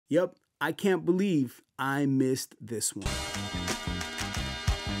Yep, I can't believe I missed this one.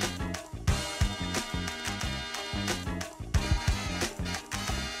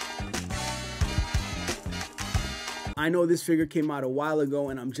 I know this figure came out a while ago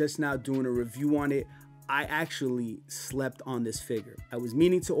and I'm just now doing a review on it. I actually slept on this figure. I was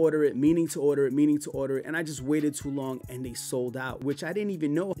meaning to order it, and I just waited too long and they sold out, which I didn't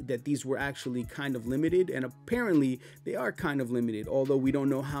even know that these were actually kind of limited, and apparently they are kind of limited, although we don't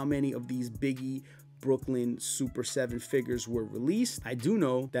know how many of these Biggie Brooklyn Super 7 figures were released. I do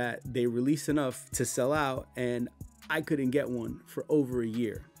know that they released enough to sell out, and I couldn't get one for over a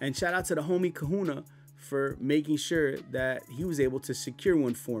year. And shout out to the homie Kahuna for making sure that he was able to secure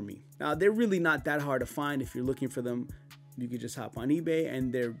one for me. Now, they're really not that hard to find. If you're looking for them, you could just hop on eBay,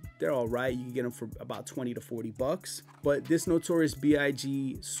 and they're all right. You can get them for about 20 to 40 bucks. But this Notorious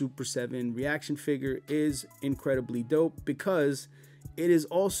B.I.G. Super 7 reaction figure is incredibly dope because it is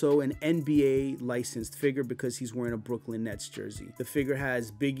also an NBA licensed figure because he's wearing a Brooklyn Nets jersey. The figure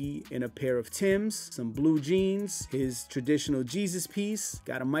has Biggie in a pair of Timbs, some blue jeans, his traditional Jesus piece,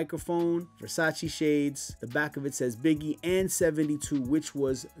 got a microphone, Versace shades. The back of it says Biggie and 72, which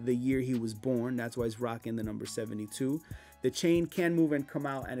was the year he was born. That's why he's rocking the number 72. The chain can move and come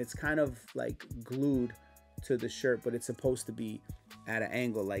out, and it's kind of like glued to the shirt, but it's supposed to be at an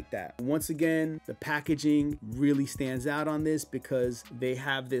angle like that. Once again, the packaging really stands out on this because they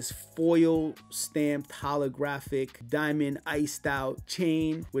have this foil stamped holographic diamond iced out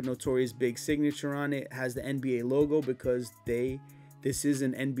chain with Notorious Big signature on it. It has the NBA logo because this is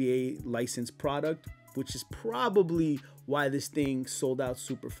an NBA licensed product, which is probably why this thing sold out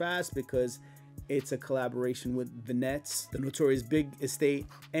super fast, because it's a collaboration with the Nets, the Notorious Big estate,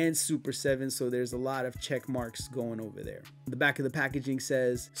 and Super 7, so there's a lot of check marks going over there. The back of the packaging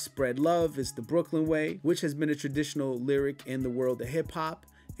says, "Spread love is the Brooklyn way," which has been a traditional lyric in the world of hip-hop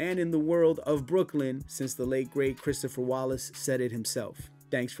and in the world of Brooklyn since the late, great Christopher Wallace said it himself.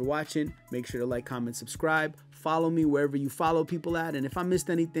 Thanks for watching. Make sure to like, comment, subscribe. Follow me wherever you follow people at. And if I missed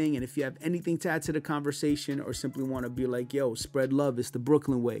anything, and if you have anything to add to the conversation, or simply want to be like, yo, spread love, it's the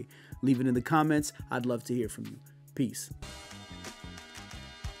Brooklyn way, leave it in the comments. I'd love to hear from you. Peace.